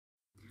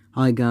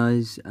Hi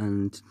guys,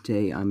 and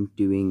today I'm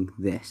doing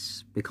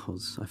this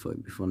because I thought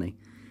it'd be funny.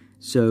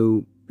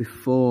 So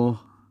for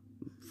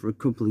a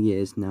couple of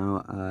years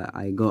now,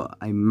 I got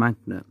a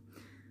magnet,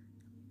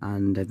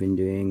 and I've been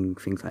doing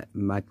things like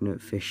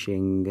magnet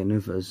fishing and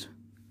others.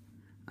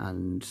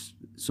 And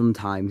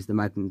sometimes the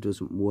magnet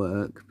doesn't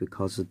work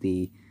because of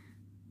the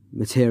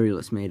material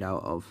it's made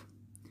out of,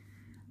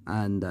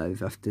 and I've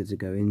had to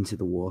go into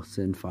the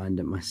water and find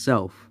it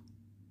myself.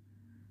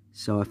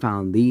 So I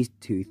found these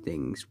two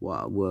things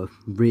what were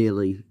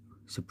really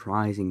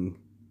surprising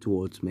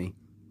towards me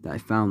that I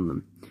found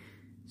them.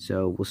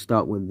 So we'll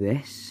start with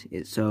this.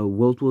 It's a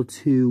World War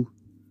II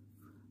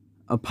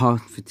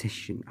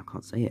partition. I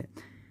can't say it.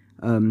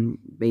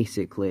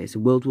 Basically, it's a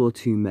World War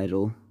II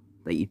medal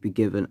that you'd be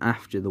given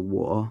after the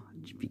war.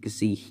 You can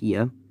see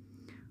here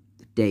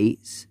the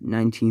dates: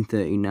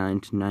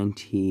 1939 to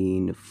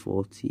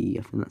 1940.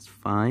 I think that's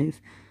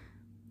 5.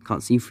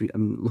 Can't see through,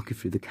 I'm looking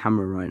through the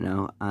camera right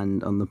now,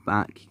 and on the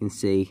back you can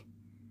see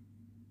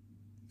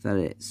that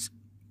it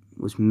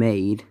was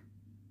made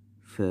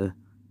for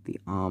the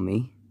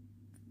army.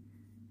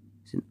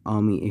 It's an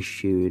army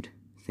issued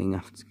thing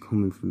after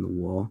coming from the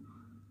war.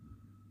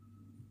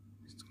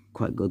 It's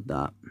quite good,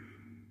 that.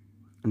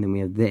 And then we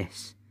have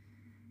this.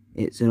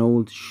 It's an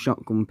old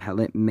shotgun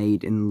pellet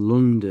made in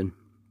London.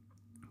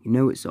 You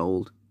know it's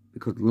old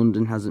because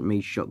London hasn't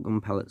made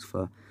shotgun pellets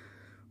for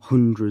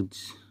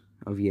hundreds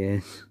of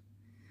years.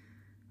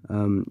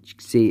 You can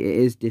see it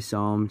is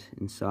disarmed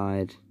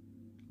inside.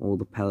 All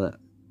the pellet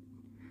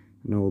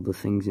and all the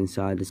things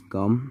inside is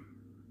gone.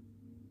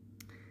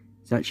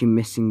 It's actually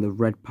missing the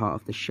red part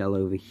of the shell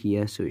over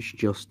here, so it's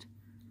just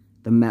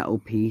the metal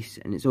piece,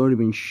 and it's already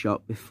been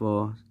shot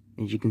before.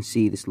 As you can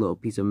see, this little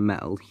piece of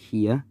metal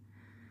here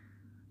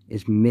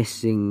is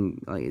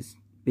missing, like it's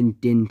been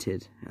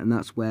dinted, and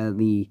that's where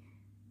the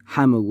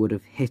hammer would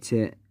have hit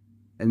it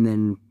and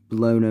then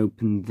blown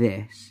open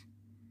this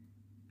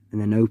and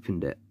then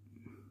opened it.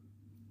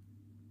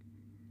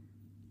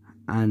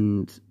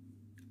 And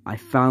I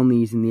found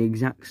these in the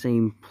exact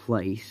same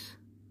place.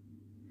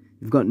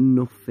 They've got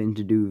nothing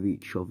to do with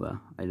each other,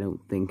 I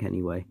don't think,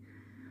 anyway.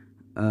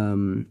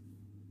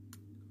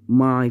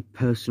 My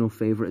personal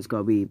favourite has got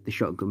to be the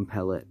shotgun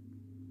pellet,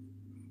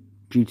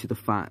 due to the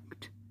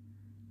fact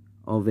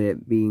of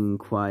it being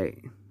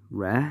quite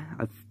rare.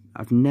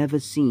 I've never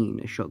seen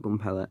a shotgun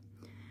pellet,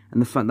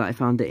 and the fact that I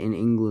found it in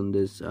England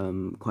is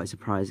quite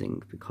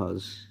surprising,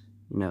 because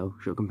you know,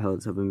 shotgun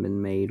pellets haven't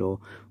been made, or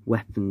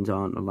weapons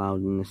aren't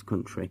allowed in this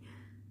country.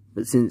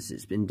 But since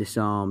it's been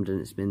disarmed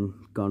and it's been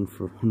gone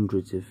for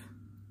hundreds of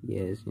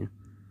years, you know,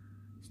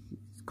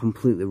 it's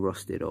completely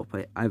rusted up.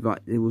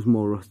 It was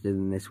more rusted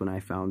than this when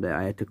I found it.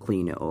 I had to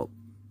clean it up.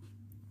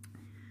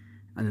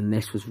 And then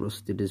this was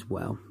rusted as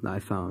well, that I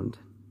found.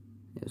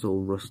 It's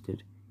all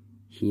rusted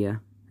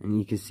here. And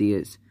you can see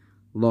it's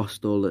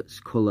lost all its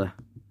colour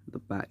at the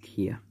back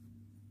here.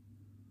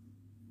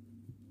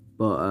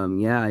 But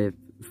yeah, I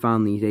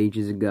found these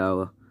ages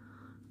ago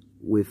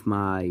with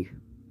my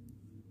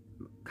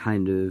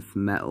kind of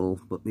metal,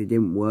 but they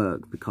didn't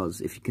work, because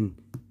if you can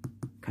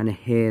kind of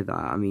hear that,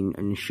 I mean,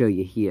 and show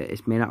you here,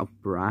 it's made out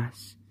of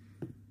brass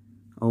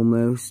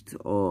almost,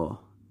 or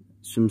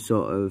some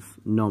sort of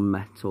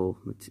non-metal.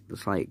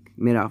 It's like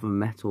made out of a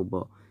metal,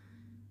 but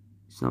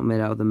it's not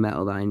made out of the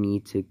metal that I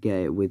need to get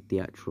it with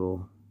the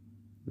actual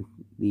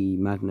the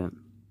magnet.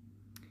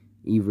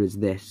 Either is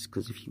this,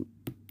 because if you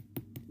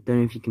don't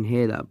know if you can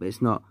hear that, but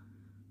it's not.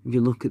 If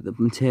you look at the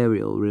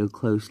material real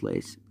closely,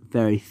 it's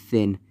very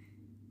thin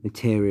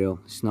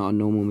material. It's not a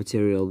normal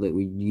material that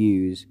we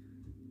use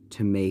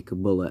to make a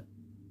bullet.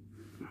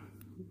 I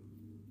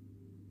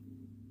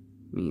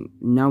mean,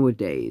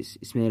 nowadays,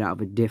 it's made out of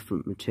a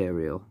different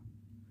material.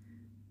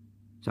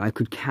 So I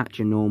could catch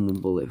a normal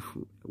bullet if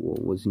it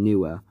was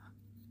newer.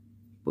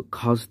 But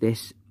because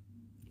this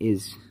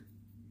is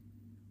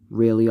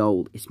really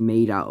old, it's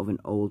made out of an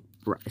old,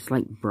 it's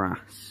like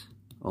brass,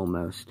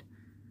 almost.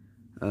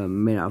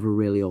 Made out of a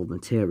really old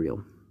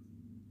material.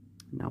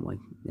 Now, like,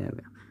 there we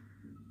are.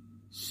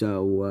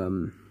 So,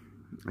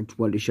 I just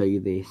wanted to show you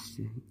this,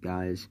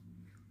 guys.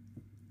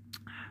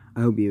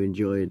 I hope you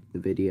enjoyed the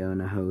video,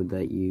 and I hope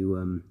that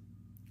you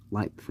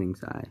like the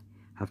things that I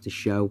have to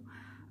show.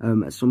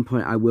 At some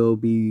point, I will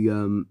be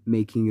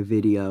making a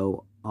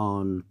video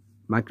on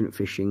magnet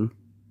fishing.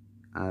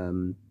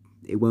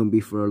 It won't be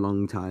for a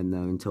long time, though,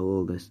 until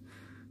all this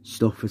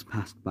stuff has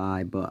passed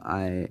by, but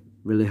I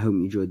really hope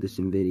you enjoyed this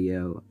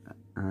video.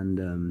 And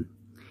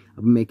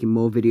I'll be making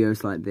more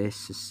videos like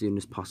this as soon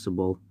as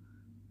possible,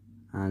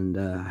 and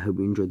I hope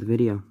you enjoyed the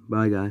video.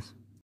 Bye, guys.